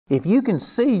If you can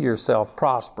see yourself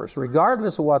prosperous,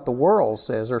 regardless of what the world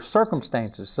says or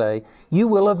circumstances say, you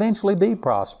will eventually be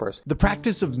prosperous. The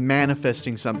practice of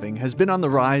manifesting something has been on the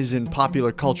rise in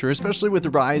popular culture, especially with the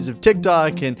rise of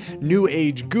TikTok and new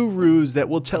age gurus that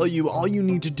will tell you all you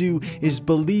need to do is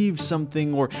believe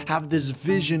something or have this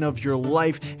vision of your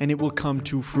life and it will come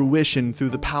to fruition through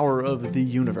the power of the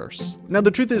universe. Now,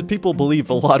 the truth is people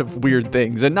believe a lot of weird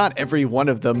things, and not every one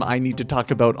of them I need to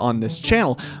talk about on this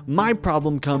channel. My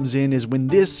problem comes in is when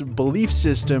this belief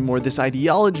system or this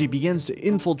ideology begins to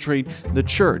infiltrate the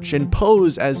church and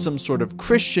pose as some sort of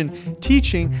Christian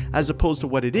teaching as opposed to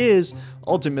what it is,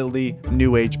 ultimately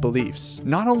New Age beliefs.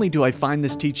 Not only do I find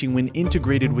this teaching when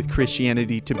integrated with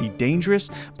Christianity to be dangerous,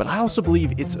 but I also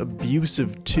believe it's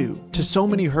abusive too, to so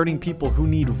many hurting people who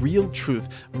need real truth,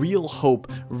 real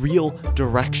hope, real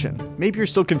direction. Maybe you're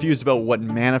still confused about what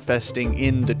manifesting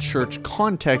in the church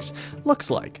context looks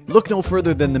like. Look no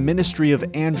further than the ministry of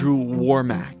Andrew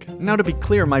Warmack. Now, to be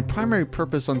clear, my primary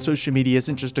purpose on social media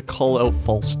isn't just to call out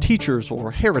false teachers or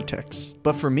heretics.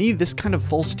 But for me, this kind of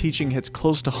false teaching hits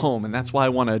close to home, and that's why I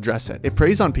want to address it. It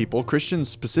preys on people, Christians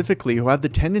specifically, who have the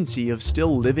tendency of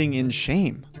still living in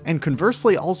shame. And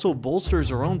conversely, also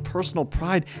bolsters our own personal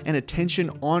pride and attention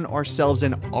on ourselves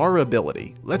and our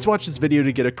ability. Let's watch this video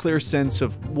to get a clear sense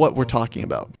of what we're talking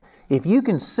about. If you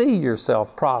can see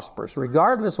yourself prosperous,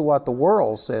 regardless of what the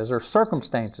world says or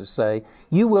circumstances say,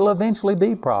 you will eventually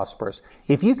be prosperous.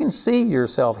 If you can see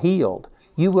yourself healed,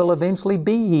 you will eventually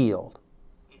be healed.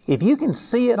 If you can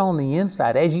see it on the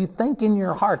inside, as you think in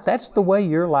your heart, that's the way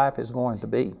your life is going to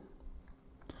be.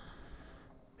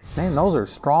 Man, those are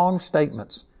strong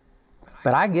statements.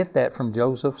 But I get that from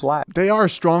Joseph's life. They are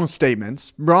strong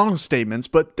statements, wrong statements,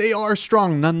 but they are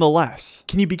strong nonetheless.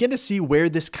 Can you begin to see where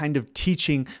this kind of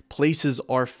teaching places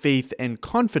our faith and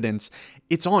confidence?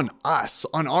 It's on us,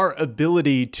 on our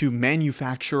ability to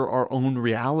manufacture our own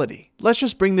reality. Let's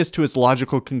just bring this to its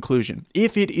logical conclusion.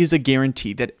 If it is a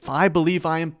guarantee that if I believe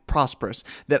I am prosperous,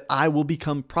 that I will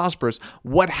become prosperous,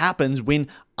 what happens when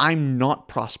I'm not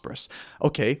prosperous?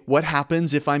 Okay, what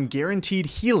happens if I'm guaranteed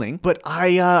healing, but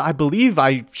I believe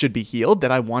I should be healed,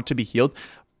 that I want to be healed,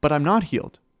 but I'm not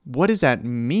healed? What does that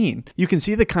mean? You can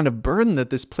see the kind of burden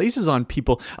that this places on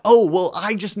people. Oh, well,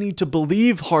 I just need to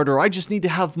believe harder. I just need to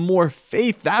have more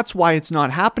faith. That's why it's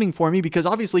not happening for me, because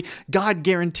obviously God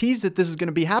guarantees that this is going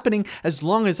to be happening as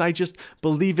long as I just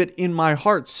believe it in my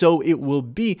heart. So it will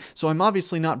be. So I'm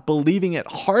obviously not believing it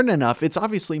hard enough. It's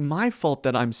obviously my fault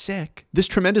that I'm sick. This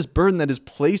tremendous burden that is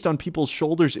placed on people's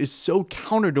shoulders is so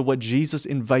counter to what Jesus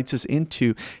invites us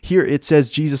into. Here it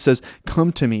says, Jesus says,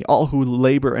 "Come to me, all who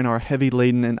labor and are heavy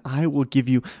laden, and I will give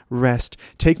you rest.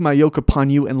 Take my yoke upon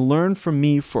you and learn from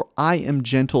me, for I am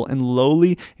gentle and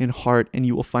lowly in heart, and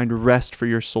you will find rest for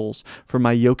your souls. For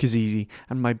my yoke is easy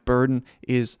and my burden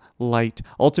is light."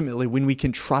 Ultimately, when we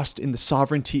can trust in the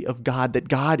sovereignty of God, that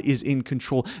God is in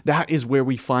control, that is where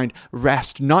we find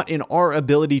rest, not in our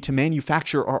ability to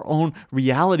manufacture our own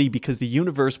reality because the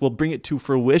universe will bring it to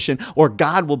fruition, or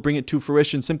God will bring it to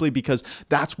fruition simply because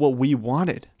that's what we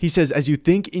wanted. He says, as you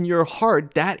think in your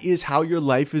heart, that is how your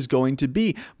life is going to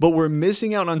be. But we're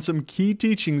missing out on some key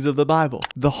teachings of the Bible.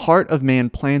 The heart of man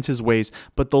plans his ways,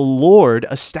 but the Lord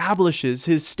establishes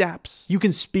his steps. You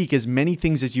can speak as many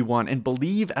things as you want and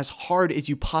believe as hard as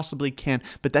you possibly can,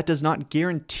 but that does not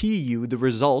guarantee you the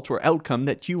result or outcome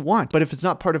that you want. But if it's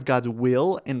not part of God's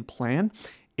will and plan,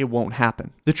 it won't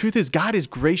happen. The truth is, God is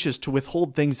gracious to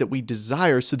withhold things that we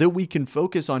desire so that we can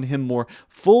focus on Him more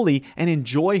fully and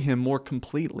enjoy Him more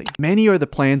completely. Many are the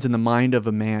plans in the mind of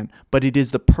a man, but it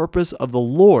is the purpose of the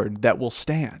Lord that will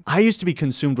stand. I used to be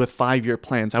consumed with 5-year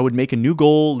plans. I would make a new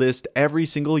goal list every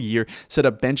single year, set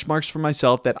up benchmarks for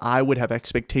myself that I would have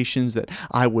expectations that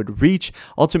I would reach.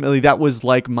 Ultimately, that was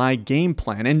like my game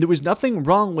plan. And there was nothing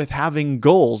wrong with having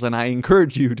goals. And I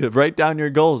encourage you to write down your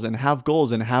goals and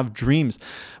have dreams.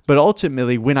 But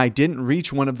ultimately, when I didn't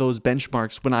reach one of those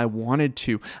benchmarks when I wanted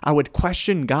to, I would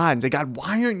question God and say, God,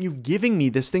 why aren't you giving me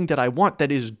this thing that I want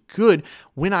that is good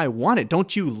when I want it?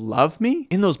 Don't you love me?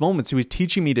 In those moments, He was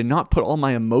teaching me to not put all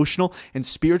my emotional and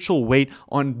spiritual weight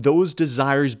on those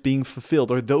desires being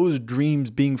fulfilled or those dreams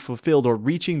being fulfilled or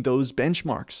reaching those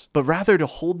benchmarks, but rather to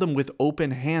hold them with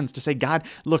open hands, to say, God,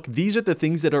 look, these are the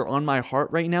things that are on my heart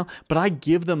right now, but I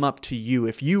give them up to you.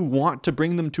 If you want to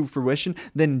bring them to fruition,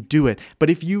 then do it. But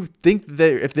if you think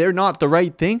that if they're not the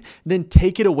right thing, then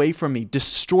take it away from me,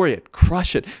 destroy it,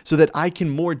 crush it, so that I can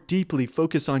more deeply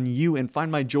focus on you and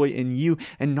find my joy in you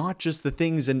and not just the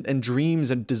things and dreams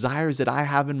and desires that I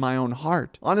have in my own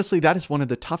heart. Honestly, that is one of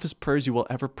the toughest prayers you will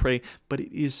ever pray, but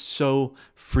it is so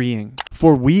freeing.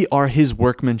 For we are his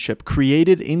workmanship,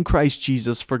 created in Christ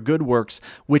Jesus for good works,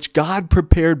 which God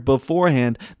prepared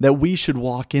beforehand that we should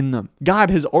walk in them. God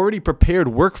has already prepared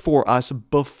work for us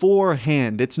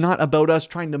beforehand. It's not about us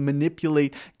trying to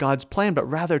manipulate God's plan, but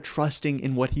rather trusting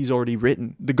in what he's already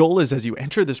written. The goal is, as you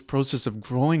enter this process of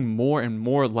growing more and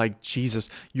more like Jesus,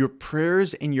 your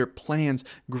prayers and your plans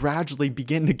gradually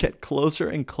begin to get closer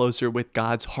and closer with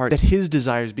God's heart, that his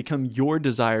desires become your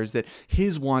desires, that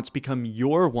his wants become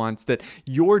your wants, that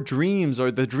your dreams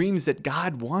are the dreams that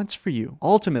God wants for you.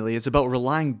 Ultimately, it's about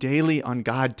relying daily on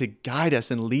God to guide us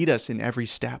and lead us in every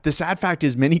step. The sad fact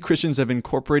is many Christians have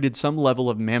incorporated some level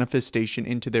of manifestation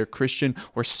into their Christian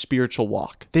or spiritual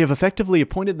walk. They have effectively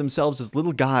appointed themselves as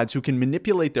little gods who can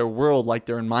manipulate their world like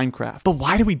they're in Minecraft. But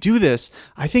why do we do this?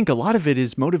 I think a lot of it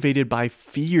is motivated by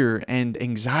fear and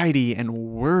anxiety and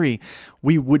worry.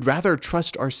 We would rather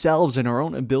trust ourselves and our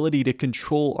own ability to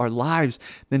control our lives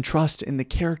than trust in the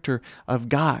character of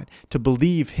God, to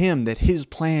believe him, that his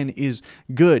plan is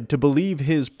good, to believe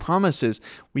his promises.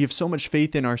 We have so much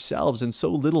faith in ourselves and so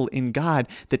little in God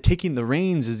that taking the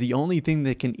reins is the only thing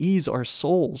that can ease our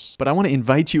souls. But I want to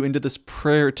invite you into this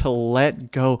prayer to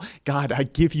let go. God, I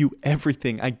give you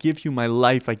everything. I give you my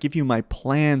life. I give you my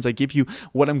plans. I give you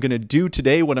what I'm going to do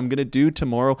today, what I'm going to do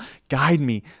tomorrow. Guide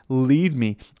me, lead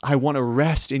me. I want to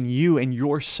rest in you and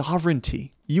your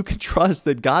sovereignty. You can trust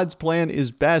that God's plan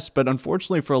is best, but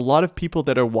unfortunately for a lot of people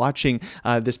that are watching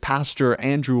this Pastor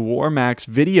Andrew Warmack's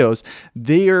videos,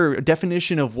 their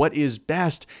definition of what is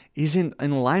best isn't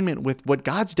in alignment with what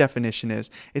God's definition is.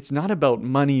 It's not about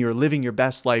money or living your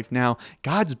best life now.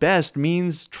 God's best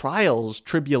means trials,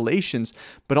 tribulations,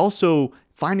 but also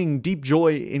finding deep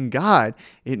joy in God.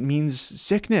 It means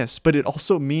sickness, but it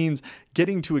also means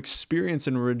getting to experience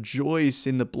and rejoice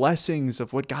in the blessings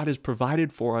of what God has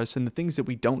provided for us and the things that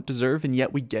we don't deserve and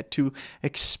yet we get to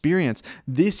experience.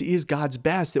 This is God's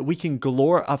best, that we can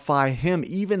glorify him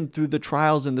even through the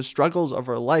trials and the struggles of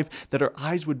our life, that our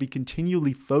eyes would be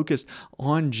continually focused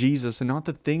on Jesus and not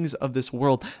the things of this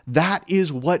world. That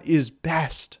is what is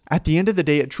best. At the end of the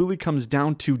day, it truly comes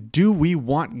down to, do we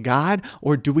want God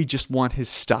or do we just want his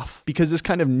stuff? Because this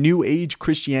kind of new age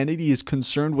Christianity is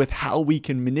concerned with how we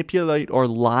can manipulate our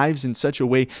lives in such a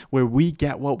way where we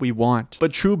get what we want.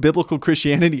 But true biblical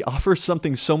Christianity offers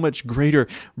something so much greater: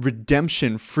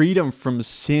 redemption, freedom from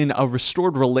sin, a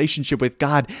restored relationship with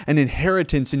God, an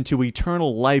inheritance into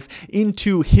eternal life,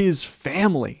 into his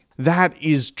family. That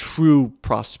is true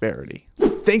prosperity.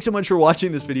 Thanks so much for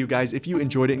watching this video, guys. If you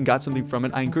enjoyed it and got something from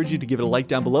it, I encourage you to give it a like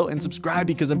down below and subscribe,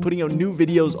 because I'm putting out new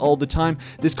videos all the time.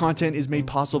 This content is made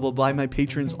possible by my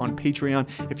patrons on Patreon.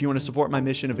 If you want to support my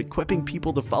mission of equipping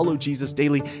people to follow Jesus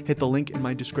daily, hit the link in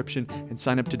my description and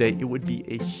sign up today. It would be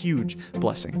a huge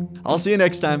blessing. I'll see you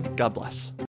next time. God bless.